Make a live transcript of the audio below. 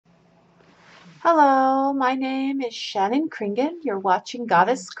Hello, my name is Shannon Kringen. You're watching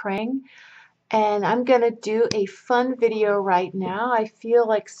Goddess Kring, and I'm going to do a fun video right now. I feel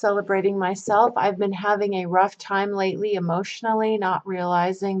like celebrating myself. I've been having a rough time lately emotionally, not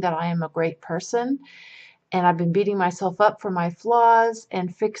realizing that I am a great person, and I've been beating myself up for my flaws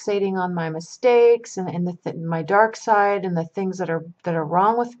and fixating on my mistakes and my dark side and the things that are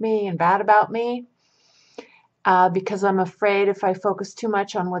wrong with me and bad about me. Because I'm afraid if I focus too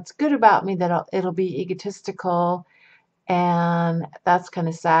much on what's good about me that it'll be egotistical, and that's kind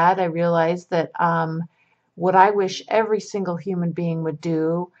of sad. I realize that what I wish every single human being would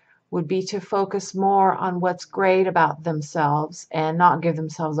do would be to focus more on what's great about themselves and not give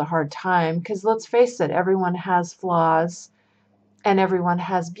themselves a hard time, because let's face it, everyone has flaws and everyone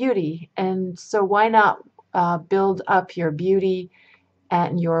has beauty, and so why not build up your beauty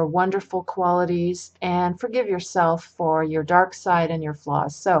and your wonderful qualities and forgive yourself for your dark side and your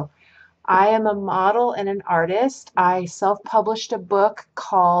flaws. So I am a model and an artist. I self-published a book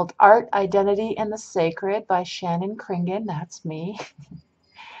called Art, Identity, and the Sacred by Shannon Kringen. That's me.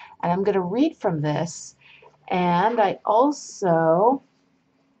 And I'm going to read from this. And I also,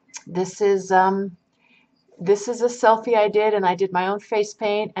 this is a selfie I did, and I did my own face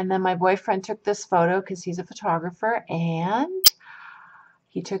paint, and then my boyfriend took this photo because he's a photographer, and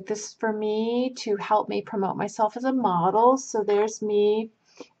he took this for me to help me promote myself as a model. So there's me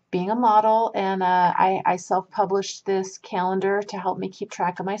being a model, and I self-published this calendar to help me keep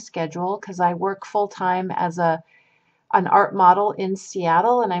track of my schedule because I work full-time as an art model in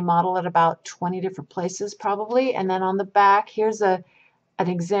Seattle, and I model at about 20 different places probably. And then on the back, here's an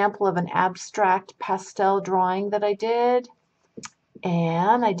example of an abstract pastel drawing that I did.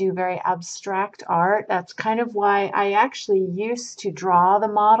 And I do very abstract art. That's kind of why I actually used to draw the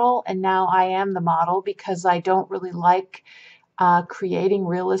model, and now I am the model because I don't really like creating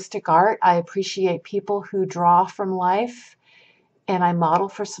realistic art. I appreciate people who draw from life, and I model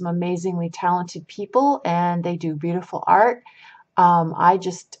for some amazingly talented people, and they do beautiful art. I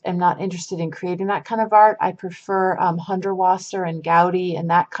just am not interested in creating that kind of art. I prefer Hundertwasser and Gaudi and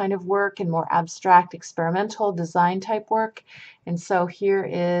that kind of work, and more abstract experimental design type work. And so here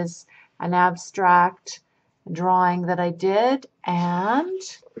is an abstract drawing that I did, and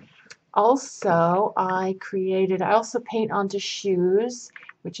also I also paint onto shoes,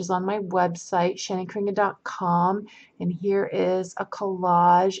 which is on my website, shannonkringen.com. And here is a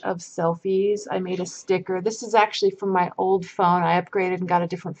collage of selfies. I made a sticker. This is actually from my old phone. I upgraded and got a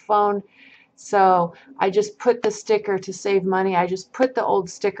different phone. So I just put the sticker to save money. I just put the old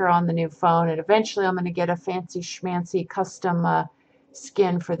sticker on the new phone, and eventually I'm going to get a fancy schmancy custom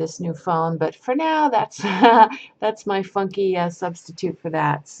skin for this new phone. But for now, that's that's my funky substitute for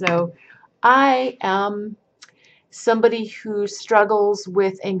that. So I am somebody who struggles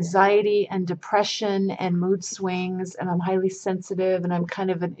with anxiety and depression and mood swings, and I'm highly sensitive, and I'm kind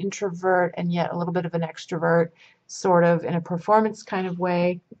of an introvert and yet a little bit of an extrovert, sort of in a performance kind of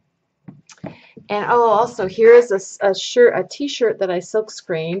way. And oh, also here is a t-shirt that I silk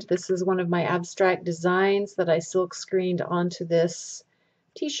screened. This is one of my abstract designs that I silk screened onto this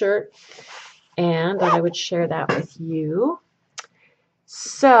t-shirt, and I would share that with you.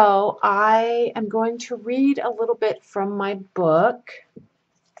 So I am going to read a little bit from my book,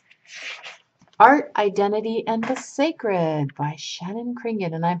 Art, Identity, and the Sacred by Shannon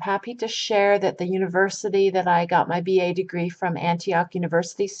Kringen. And I'm happy to share that the university that I got my BA degree from, Antioch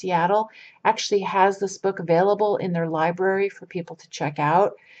University, Seattle, actually has this book available in their library for people to check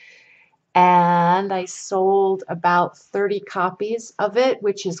out. And I sold about 30 copies of it,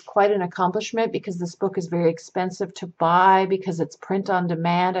 which is quite an accomplishment because this book is very expensive to buy because it's print on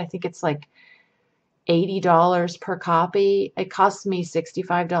demand. I think it's like $80 per copy. It cost me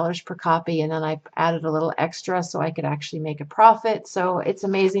 $65 per copy, and then I added a little extra so I could actually make a profit. So it's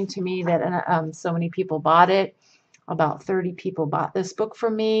amazing to me that so many people bought it. About 30 people bought this book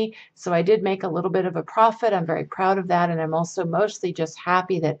from me, so I did make a little bit of a profit. I'm very proud of that, and I'm also mostly just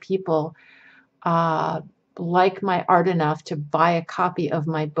happy that people like my art enough to buy a copy of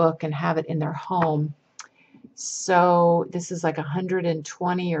my book and have it in their home. So this is like a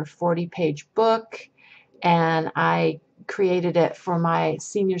 120 or 40 page book, and I created it for my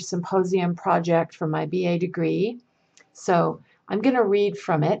senior symposium project for my BA degree. So I'm going to read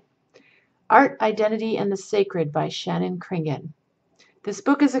from it. Art, Identity, and the Sacred by Shannon Kringen. This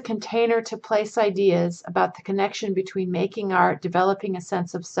book is a container to place ideas about the connection between making art, developing a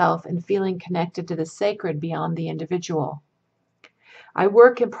sense of self, and feeling connected to the sacred beyond the individual. I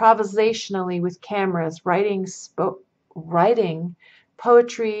work improvisationally with cameras, writing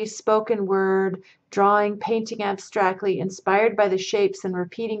poetry, spoken word, drawing, painting abstractly, inspired by the shapes and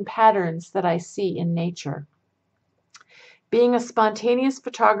repeating patterns that I see in nature. Being a spontaneous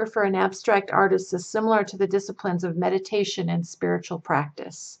photographer and abstract artist is similar to the disciplines of meditation and spiritual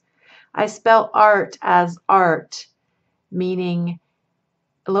practice. I spell art as art, meaning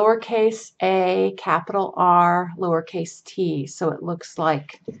lowercase a, capital R, lowercase t, so it looks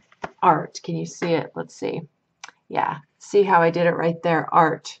like art. Can you see it? Let's see. Yeah, see how I did it right there,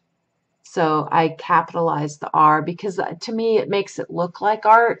 art. So I capitalized the R because to me it makes it look like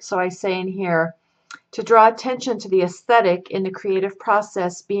art. So I say in here, to draw attention to the aesthetic in the creative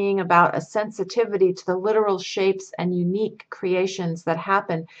process being about a sensitivity to the literal shapes and unique creations that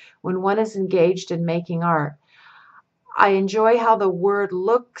happen when one is engaged in making art. I enjoy how the word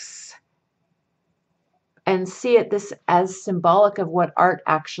looks and see it this as symbolic of what art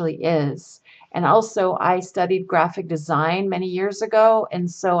actually is. And also I studied graphic design many years ago, and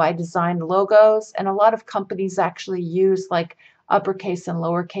so I designed logos, and a lot of companies actually use like uppercase and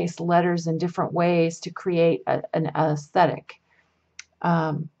lowercase letters in different ways to create an aesthetic.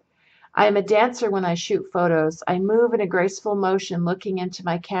 I am a dancer when I shoot photos. I move in a graceful motion looking into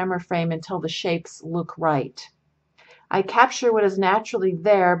my camera frame until the shapes look right. I capture what is naturally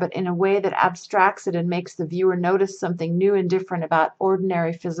there, but in a way that abstracts it and makes the viewer notice something new and different about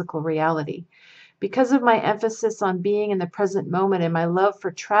ordinary physical reality. Because of my emphasis on being in the present moment and my love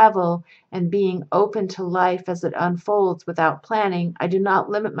for travel and being open to life as it unfolds without planning, I do not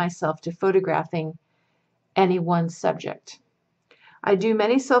limit myself to photographing any one subject. I do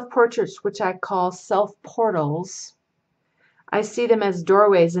many self-portraits, which I call self-portals. I see them as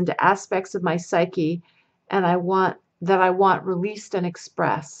doorways into aspects of my psyche and I want released and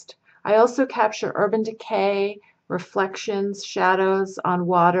expressed. I also capture urban decay, reflections, shadows on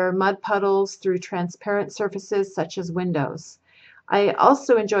water, mud puddles through transparent surfaces such as windows. I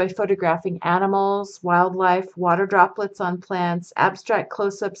also enjoy photographing animals, wildlife, water droplets on plants, abstract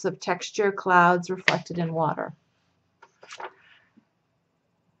close-ups of texture, clouds reflected in water.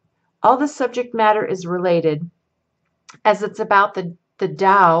 All the subject matter is related, as it's about the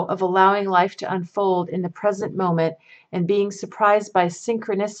Tao of allowing life to unfold in the present moment and being surprised by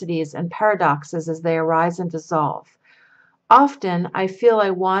synchronicities and paradoxes as they arise and dissolve. Often I feel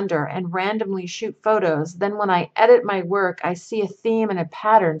I wander and randomly shoot photos. Then when I edit my work, I see a theme and a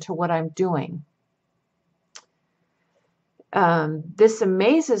pattern to what I'm doing. This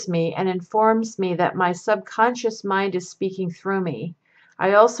amazes me and informs me that my subconscious mind is speaking through me.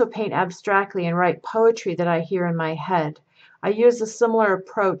 I also paint abstractly and write poetry that I hear in my head. I use a similar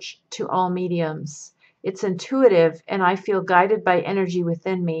approach to all mediums. It's intuitive and I feel guided by energy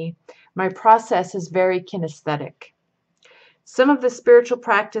within me. My process is very kinesthetic. Some of the spiritual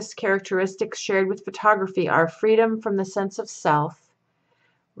practice characteristics shared with photography are freedom from the sense of self,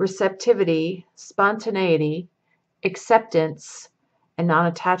 receptivity, spontaneity, acceptance, and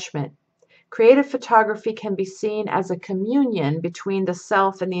non-attachment. Creative photography can be seen as a communion between the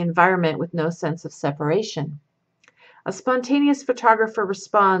self and the environment with no sense of separation. A spontaneous photographer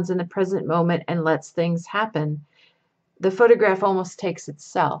responds in the present moment and lets things happen. The photograph almost takes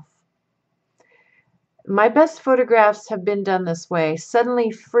itself. My best photographs have been done this way, suddenly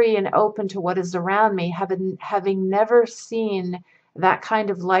free and open to what is around me, having never seen that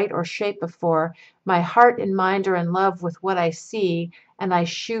kind of light or shape before. My heart and mind are in love with what I see, and I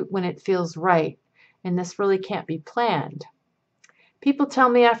shoot when it feels right. And this really can't be planned. People tell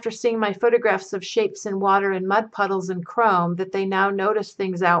me after seeing my photographs of shapes in water and mud puddles and chrome that they now notice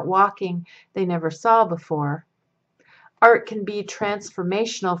things out walking they never saw before. Art can be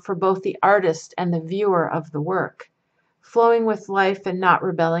transformational for both the artist and the viewer of the work, flowing with life and not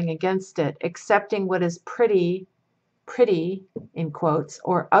rebelling against it, accepting what is pretty in quotes,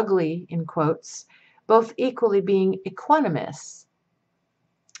 or ugly in quotes, both equally being equanimous.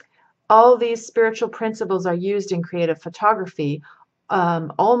 All these spiritual principles are used in creative photography.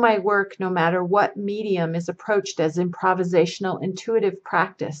 All my work, no matter what medium, is approached as improvisational, intuitive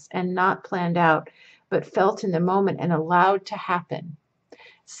practice and not planned out, but felt in the moment and allowed to happen.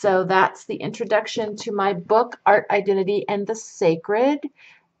 So that's the introduction to my book, Art, Identity, and the Sacred.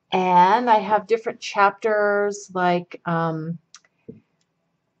 And I have different chapters like,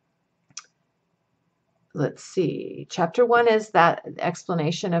 let's see, chapter 1 is that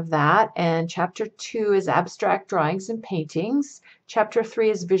explanation of that, and chapter 2 is abstract drawings and paintings. Chapter 3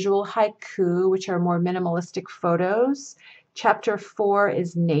 is visual haiku, which are more minimalistic photos. Chapter 4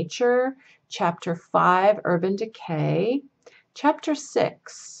 is nature. Chapter 5, urban decay. Chapter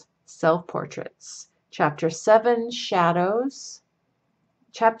 6, self-portraits. Chapter 7, shadows.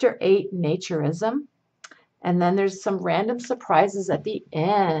 Chapter 8, naturism. And then there's some random surprises at the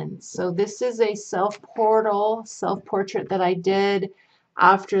end. So this is a self-portrait that I did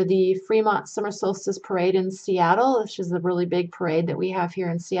after the Fremont Summer Solstice Parade in Seattle, which is a really big parade that we have here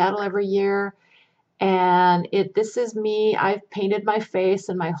in Seattle every year. And this is me. I've painted my face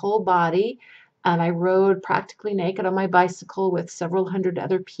and my whole body, and I rode practically naked on my bicycle with several hundred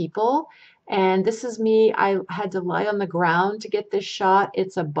other people. And this is me. I had to lie on the ground to get this shot.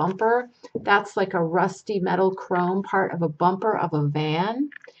 It's a bumper. That's like a rusty metal chrome part of a bumper of a van.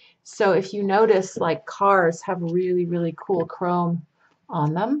 So if you notice, like, cars have really, really cool chrome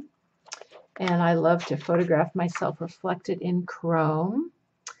on them. And I love to photograph myself reflected in chrome.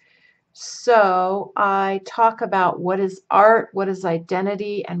 So I talk about what is art, what is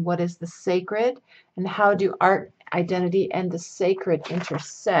identity, and what is the sacred, and how do art, identity, and the sacred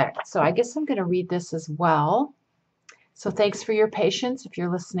intersect. So I guess I'm going to read this as well. So thanks for your patience. If you're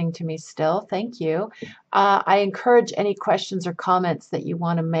listening to me still, thank you. I encourage any questions or comments that you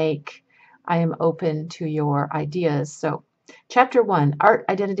want to make. I am open to your ideas. So Chapter 1, Art,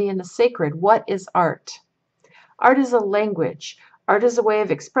 Identity, and the Sacred. What is art? Art is a language. Art is a way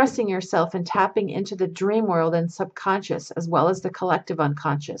of expressing yourself and tapping into the dream world and subconscious, as well as the collective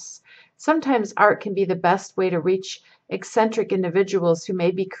unconscious. Sometimes art can be the best way to reach eccentric individuals who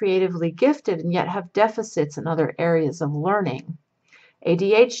may be creatively gifted and yet have deficits in other areas of learning.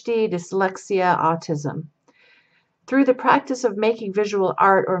 ADHD, dyslexia, autism. Through the practice of making visual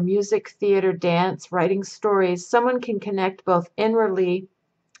art or music, theater, dance, writing stories, someone can connect both inwardly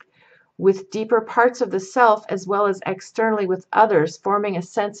with deeper parts of the self as well as externally with others, forming a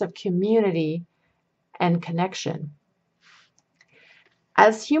sense of community and connection.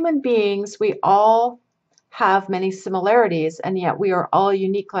 As human beings, we all have many similarities, and yet we are all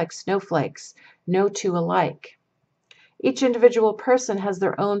unique like snowflakes, no two alike. Each individual person has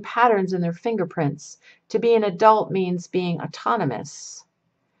their own patterns in their fingerprints. To be an adult means being autonomous.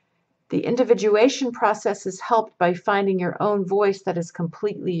 The individuation process is helped by finding your own voice that is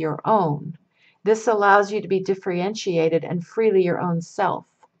completely your own. This allows you to be differentiated and freely your own self.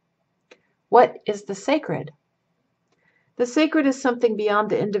 What is the sacred? The sacred is something beyond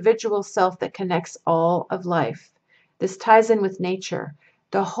the individual self that connects all of life. This ties in with nature.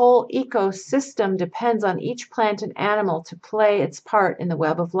 The whole ecosystem depends on each plant and animal to play its part in the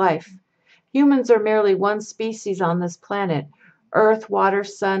web of life. Humans are merely one species on this planet. Earth, water,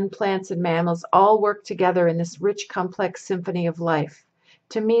 sun, plants, and mammals all work together in this rich, complex symphony of life.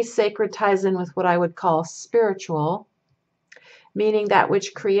 To me, sacred ties in with what I would call spiritual, meaning that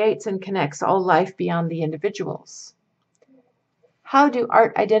which creates and connects all life beyond the individuals. How do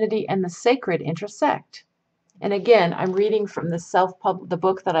art, identity, and the sacred intersect? And again, I'm reading from the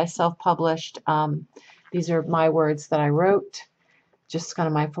book that I self-published. These are my words that I wrote, just kind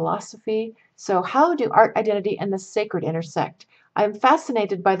of my philosophy. So how do art, identity, and the sacred intersect? I'm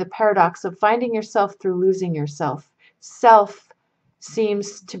fascinated by the paradox of finding yourself through losing yourself. Self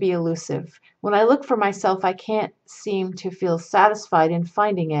seems to be elusive. When I look for myself, I can't seem to feel satisfied in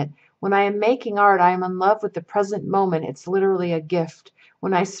finding it. When I am making art, I am in love with the present moment. It's literally a gift.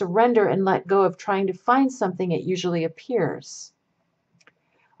 When I surrender and let go of trying to find something, it usually appears.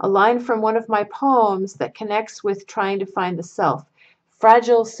 A line from one of my poems that connects with trying to find the self.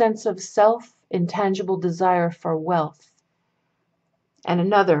 Fragile sense of self, intangible desire for wealth. And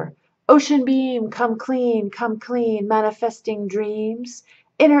another, ocean beam, come clean, manifesting dreams.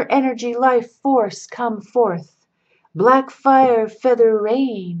 Inner energy, life force, come forth. Black fire, feather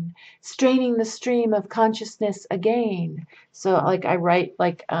rain, straining the stream of consciousness again. So like I write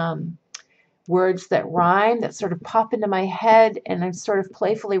like words that rhyme, that sort of pop into my head, and I sort of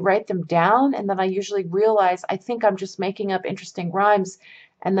playfully write them down, and then I usually realize I think I'm just making up interesting rhymes,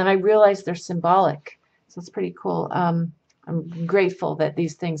 and then I realize they're symbolic. So it's pretty cool. I'm grateful that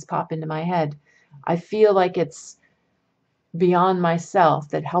these things pop into my head. I feel like it's beyond myself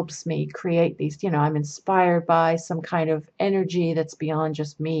that helps me create these. I'm inspired by some kind of energy that's beyond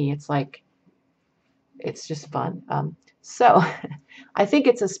just me. It's like, it's just fun. So I think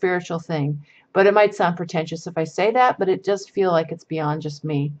it's a spiritual thing, but it might sound pretentious if I say that, but it does feel like it's beyond just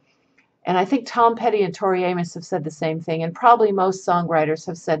me. And I think Tom Petty and Tori Amos have said the same thing, and probably most songwriters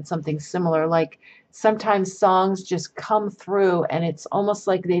have said something similar, like sometimes songs just come through and it's almost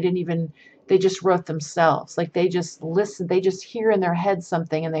like they just wrote themselves. Like they just listen, they just hear in their head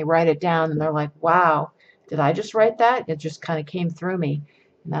something and they write it down and they're like, wow, did I just write that? It just kind of came through me.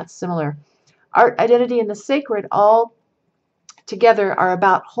 And that's similar. Art, identity, and the sacred all together are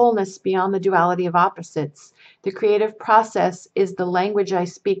about wholeness beyond the duality of opposites. The creative process is the language I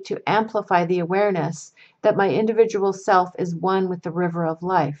speak to amplify the awareness that my individual self is one with the river of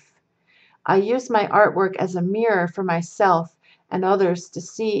life. I use my artwork as a mirror for myself and others to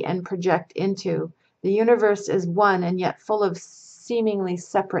see and project into. The universe is one and yet full of seemingly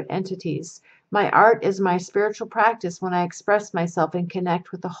separate entities. My art is my spiritual practice when I express myself and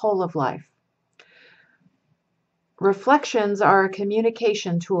connect with the whole of life. Reflections are a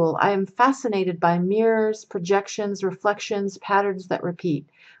communication tool. I am fascinated by mirrors, projections, reflections, patterns that repeat.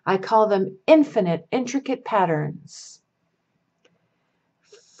 I call them infinite, intricate patterns.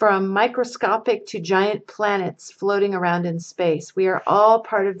 From microscopic to giant planets floating around in space, we are all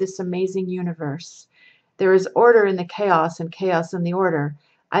part of this amazing universe. There is order in the chaos and chaos in the order.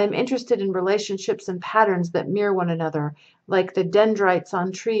 I am interested in relationships and patterns that mirror one another, like the dendrites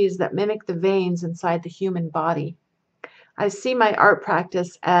on trees that mimic the veins inside the human body. I see my art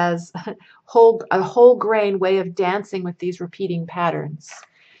practice as a whole grain way of dancing with these repeating patterns.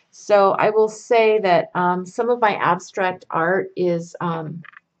 So I will say that some of my abstract art is,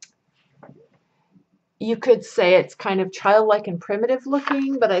 you could say it's kind of childlike and primitive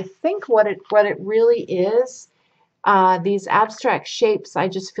looking, but I think what it really is, these abstract shapes I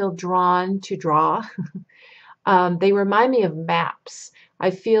just feel drawn to draw. They remind me of maps. I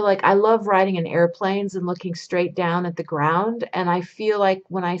feel like I love riding in airplanes and looking straight down at the ground, and I feel like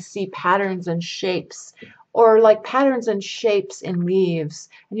when I see patterns and shapes, or like patterns and shapes in leaves.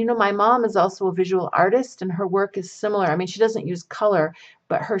 And you know, my mom is also a visual artist, and her work is similar. I mean, she doesn't use color,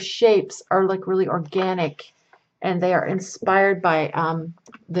 but her shapes are like really organic, and they are inspired by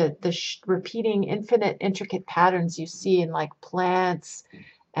the repeating infinite intricate patterns you see in like plants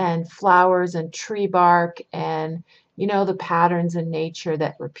and flowers and tree bark, and you know, the patterns in nature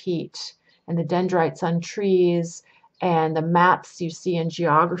that repeat, and the dendrites on trees, and the maps you see in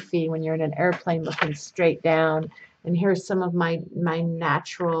geography when you're in an airplane looking straight down. And here's some of my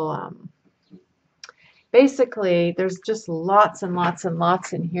natural, basically there's just lots and lots and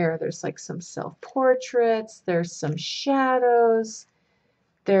lots in here. There's like some self-portraits, there's some shadows,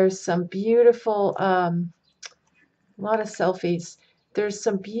 there's some beautiful, a lot of selfies. There's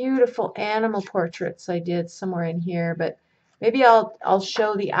some beautiful animal portraits I did somewhere in here, but maybe I'll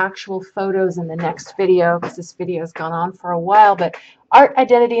show the actual photos in the next video, because this video has gone on for a while. But Art,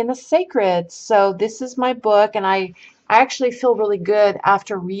 Identity, and the Sacred. So this is my book, and I actually feel really good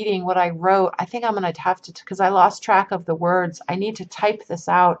after reading what I wrote. I think I'm going to have to, because I lost track of the words, I need to type this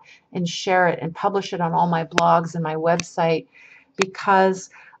out and share it and publish it on all my blogs and my website, because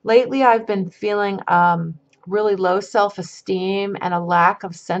lately I've been feeling really low self-esteem and a lack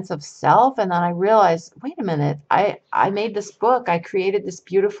of sense of self. And then I realized, wait a minute, I made this book, I created this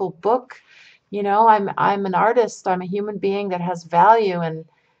beautiful book, you know, I'm an artist, I'm a human being that has value. And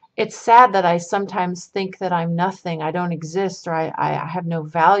it's sad that I sometimes think that I'm nothing, I don't exist, or I have no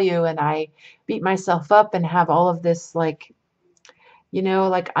value, and I beat myself up and have all of this, like, you know,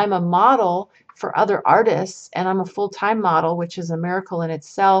 like I'm a model for other artists, and I'm a full-time model, which is a miracle in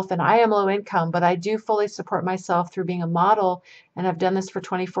itself. And I am low income, but I do fully support myself through being a model, and I've done this for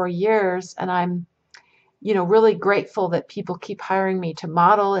 24 years. And I'm, you know, really grateful that people keep hiring me to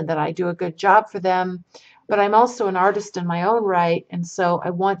model and that I do a good job for them. But I'm also an artist in my own right, and so I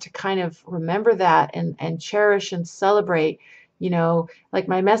want to kind of remember that and cherish and celebrate. You know, like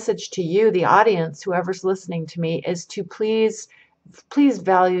my message to you, the audience, whoever's listening to me, is to please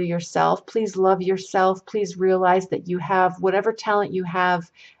value yourself. Please love yourself. Please realize that you have whatever talent you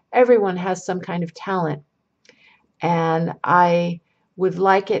have. Everyone has some kind of talent. And I would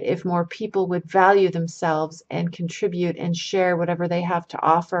like it if more people would value themselves and contribute and share whatever they have to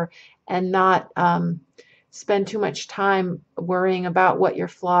offer, and not spend too much time worrying about what your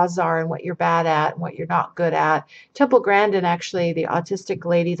flaws are and what you're bad at and what you're not good at. Temple Grandin, actually, the autistic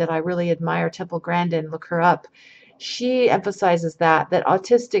lady that I really admire, Temple Grandin, look her up. She emphasizes that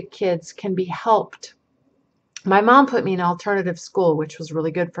autistic kids can be helped. My mom put me in alternative school, which was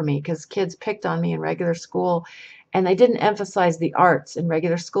really good for me, because kids picked on me in regular school, and they didn't emphasize the arts in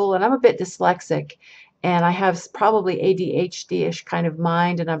regular school. And I'm a bit dyslexic, and I have probably ADHD-ish kind of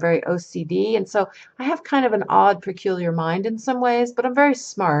mind, and I'm very OCD. And so I have kind of an odd, peculiar mind in some ways, but I'm very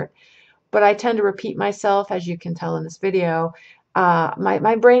smart. But I tend to repeat myself, as you can tell in this video.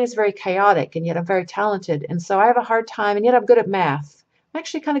 My brain is very chaotic, and yet I'm very talented. And so I have a hard time, and yet I'm good at math. I'm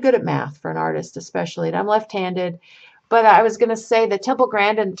actually kind of good at math for an artist, especially. And I'm left-handed. But I was going to say that Temple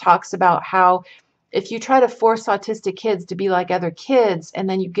Grandin talks about how if you try to force autistic kids to be like other kids, and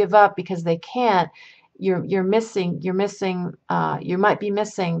then you give up because they can't, you might be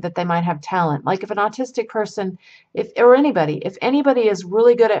missing that they might have talent. Like if an autistic person, if anybody is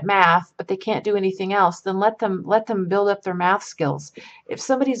really good at math but they can't do anything else, then let them build up their math skills. If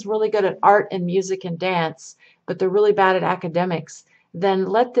somebody's really good at art and music and dance but they're really bad at academics, then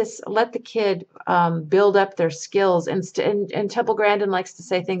let the kid build up their skills. And Temple Grandin likes to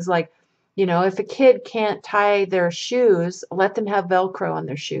say things like, you know, if a kid can't tie their shoes, let them have Velcro on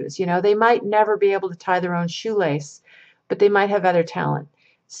their shoes. You know, they might never be able to tie their own shoelace, but they might have other talent.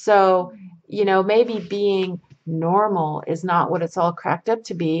 So, you know, maybe being normal is not what it's all cracked up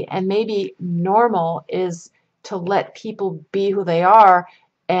to be, and maybe normal is to let people be who they are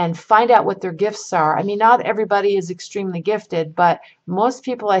and find out what their gifts are. I mean, not everybody is extremely gifted, but most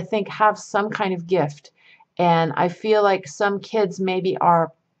people, I think, have some kind of gift. And I feel like some kids maybe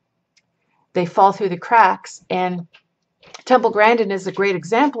they fall through the cracks. And Temple Grandin is a great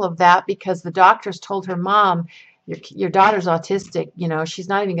example of that, because the doctors told her mom, your daughter's autistic, you know, she's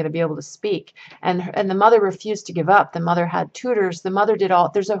not even going to be able to speak. And the mother refused to give up. The mother had tutors. The mother did all,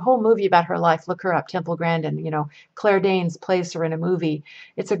 there's a whole movie about her life. Look her up, Temple Grandin. You know, Claire Danes plays her in a movie.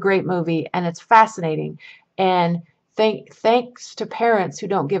 It's a great movie, and it's fascinating. And thanks to parents who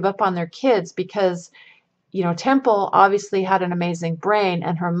don't give up on their kids, because, you know, Temple obviously had an amazing brain,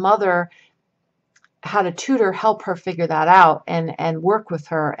 and her mother had a tutor help her figure that out and work with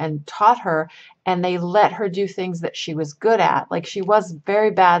her and taught her, and they let her do things that she was good at. Like, she was very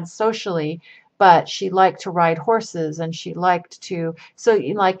bad socially, but she liked to ride horses, and she liked to, so,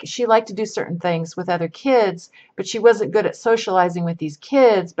 you know, like, she liked to do certain things with other kids, but she wasn't good at socializing with these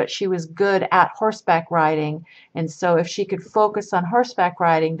kids, but she was good at horseback riding. And so if she could focus on horseback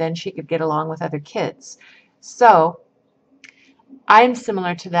riding, then she could get along with other kids. So I'm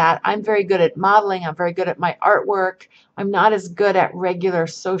similar to that. I'm very good at modeling. I'm very good at my artwork. I'm not as good at regular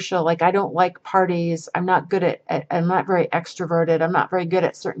social, like, I don't like parties. I'm not good I'm not very extroverted. I'm not very good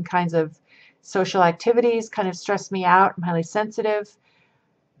at certain kinds of social activities, kind of stress me out. I'm highly sensitive,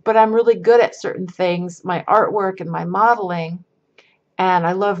 but I'm really good at certain things, my artwork and my modeling. And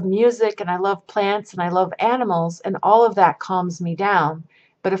I love music, and I love plants, and I love animals, and all of that calms me down.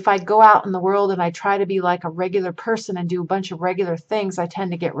 But if I go out in the world and I try to be like a regular person and do a bunch of regular things, I tend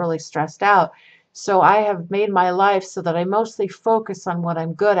to get really stressed out. So I have made my life so that I mostly focus on what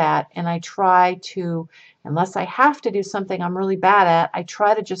I'm good at, and I try to, unless I have to do something I'm really bad at, I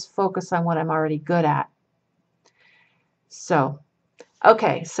try to just focus on what I'm already good at. So,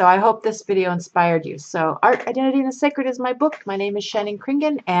 okay, so I hope this video inspired you. So, Art, Identity, and the Sacred is my book. My name is Shannon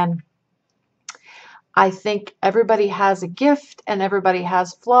Kringen, and I think everybody has a gift and everybody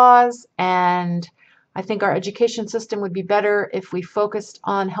has flaws, and I think our education system would be better if we focused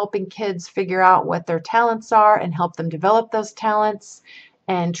on helping kids figure out what their talents are and help them develop those talents,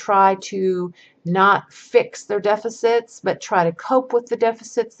 and try to not fix their deficits, but try to cope with the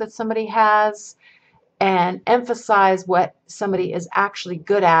deficits that somebody has, and emphasize what somebody is actually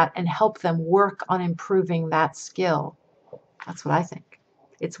good at and help them work on improving that skill. That's what I think.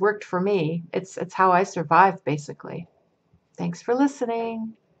 It's worked for me. It's how I survive, basically. Thanks for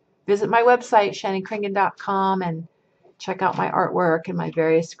listening. Visit my website, shannonkringen.com, and check out my artwork and my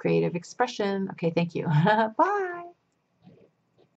various creative expression. Okay, thank you. Bye.